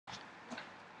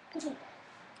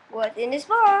What's in this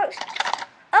box?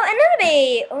 Oh, another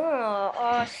bait. Oh,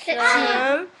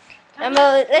 awesome.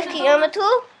 Let's keep number 2.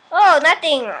 Oh,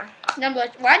 nothing. Number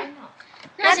 1?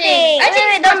 Nothing. I think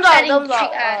Wait, don't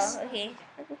block. us. Oh, okay.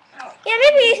 Yeah,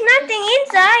 maybe it's nothing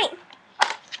inside.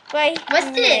 But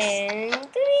What's this? Do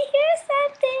we hear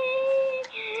something?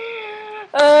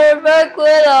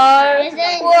 Aquila,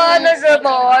 one of the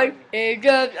boys is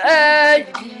just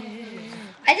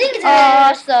I think it's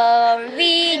awesome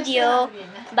video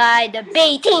by the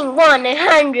Baiting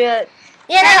 100.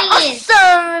 Yeah, That is.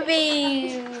 awesome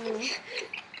review.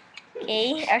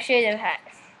 Okay, I'll show you the hat.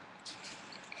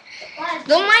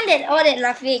 Don't mind that all that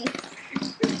laughing.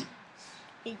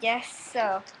 It's just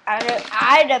so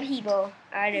other people.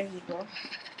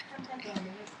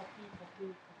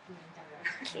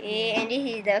 Okay, and this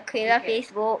is the Aquila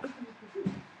Facebook.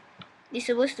 This is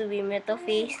supposed to be metal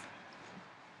face.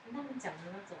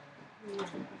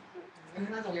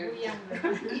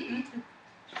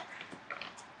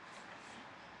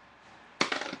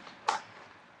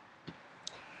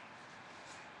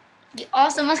 The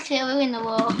awesomest clever in the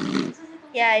world.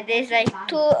 Yeah, there's like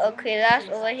 2 Aquilas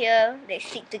over here. They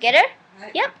stick together.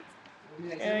 Yep.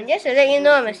 Just to let you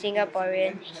know, I'm a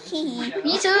Singaporean.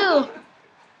 Me too.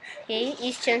 Okay,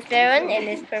 it's transparent and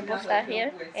there's purple stuff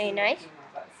here. Very nice.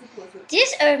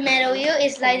 This earth metal wheel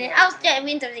is like an outstretched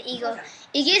wing of the eagle.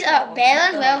 It gives a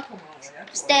balance while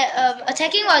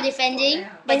attacking while defending,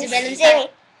 but it's a balance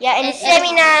out. Yeah, and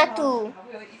stamina too.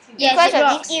 Yeah, Because of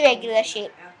this irregular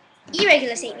shape.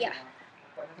 Irregular shape, yeah.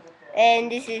 And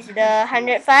this is the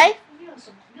 105.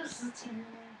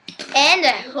 And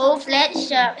the whole flat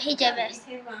sharp HFS.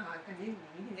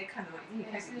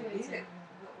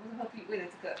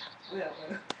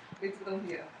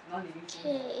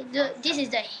 Okay, this is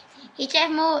the HF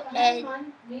mode and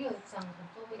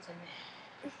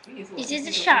this is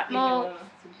the sharp mode.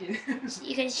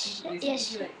 You can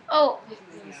yes. Oh.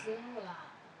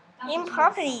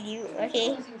 Improperly, dude.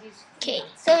 Okay. Okay.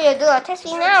 So we'll do our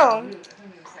testing now.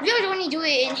 We'll only do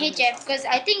it in HF because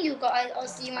I think you got or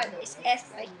see my S,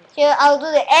 right? Here I'll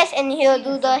do the S and he'll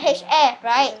do the HF,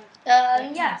 right?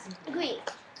 Yeah, agree.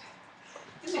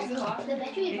 The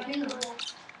battery is running low.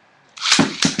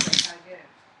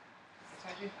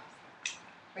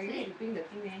 The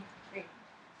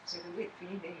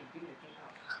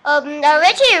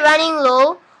battery is running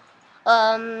low.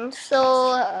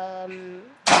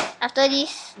 After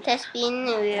this test spin,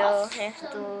 we'll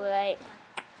have to like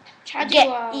Charge it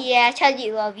while charge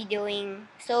it while videoing.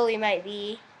 So we might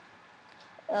be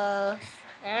I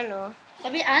don't know.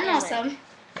 a bit unawesome.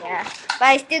 Yeah,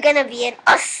 but it's still gonna be an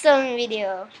awesome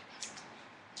video.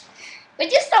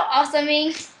 Would you stop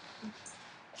awesoming?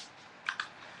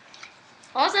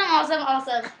 Awesome.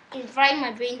 It's frying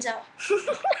my brains out.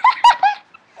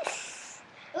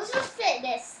 Also said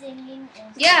that singing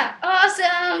also. Yeah,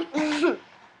 awesome.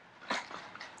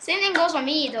 Same thing goes for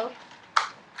me though.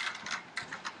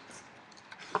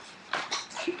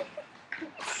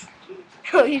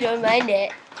 Oh, you don't mind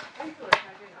that.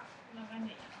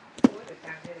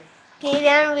 Okay,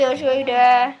 then we'll show you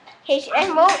the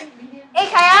HF mode. Hey,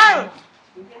 Kayang!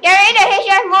 Get ready the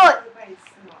HF mode.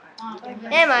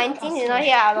 Never mind, since he's not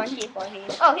here, I'll launch it for him.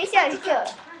 Oh, he's here.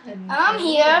 I'm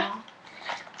here.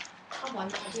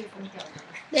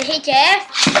 The HF.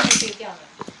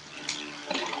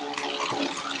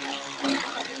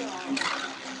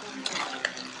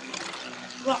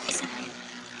 Rocks.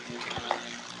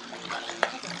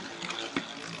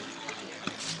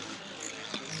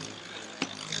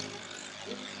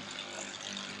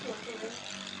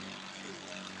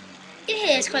 It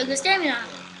has quite good stamina.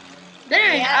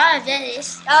 Better than ours, that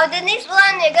is. Oh, the next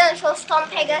one we're gonna show Storm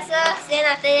Pegasus. Then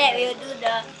after that we'll do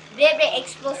the very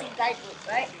explosive guidebook,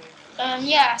 right?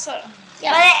 Yeah, sort of.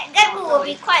 Yeah. But that guidebook will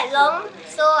be quite long,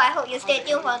 so I hope you stay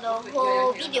tuned for the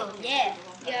whole video. Yeah.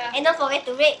 Yeah. And don't forget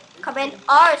to rate, comment,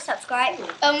 or subscribe.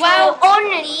 Well,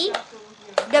 Only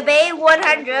the Bay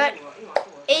 100.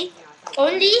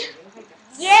 only?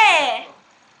 Yeah.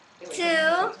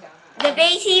 To the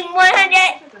Bay Team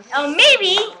 100. Or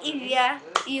maybe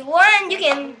if you want, you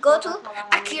can go to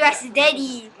Akira's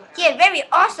Daddy. He has very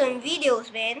awesome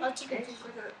videos, man.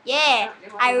 Yeah,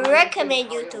 I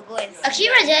recommend you to go and see.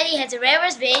 Akira Daddy has the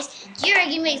rarest base,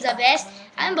 Jiragi makes the best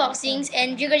unboxings,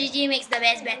 and Jigajiji makes the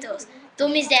best battles.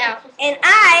 Don't miss that out. And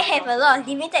I have a lot of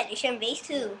limited edition base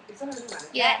too.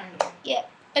 Yeah,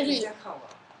 agree.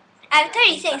 I have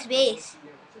 36 base.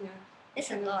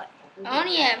 That's a lot. I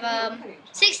only have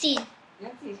 16.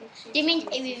 That means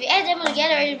if we add them all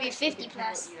together, it will be 50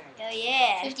 plus. Oh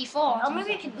yeah. 54. Or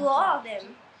maybe we could do all of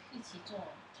them.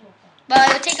 but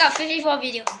I will take out 54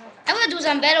 videos. I'm gonna do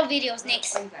some battle videos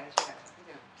next.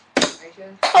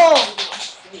 Oh.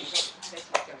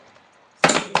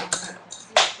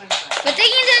 We're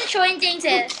taking turn throwing things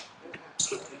at.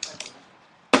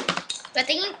 We're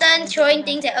taking turn throwing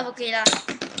things at Aquila.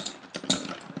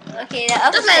 Okay, the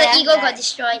Looks like the eagle got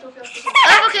destroyed.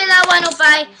 Aquila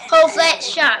 105 whole flat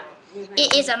sharp.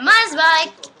 It is a must buy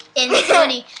in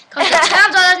Sony. Comes to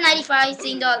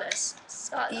 $12.95 $16.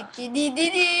 Okay. Okay,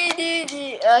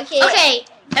 This is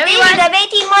everyone. the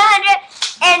Team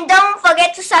 100, and don't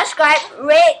forget to subscribe,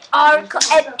 rate,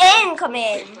 and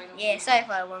comment. Yeah, sorry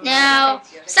for a moment. Now,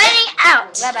 signing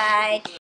out. Bye bye.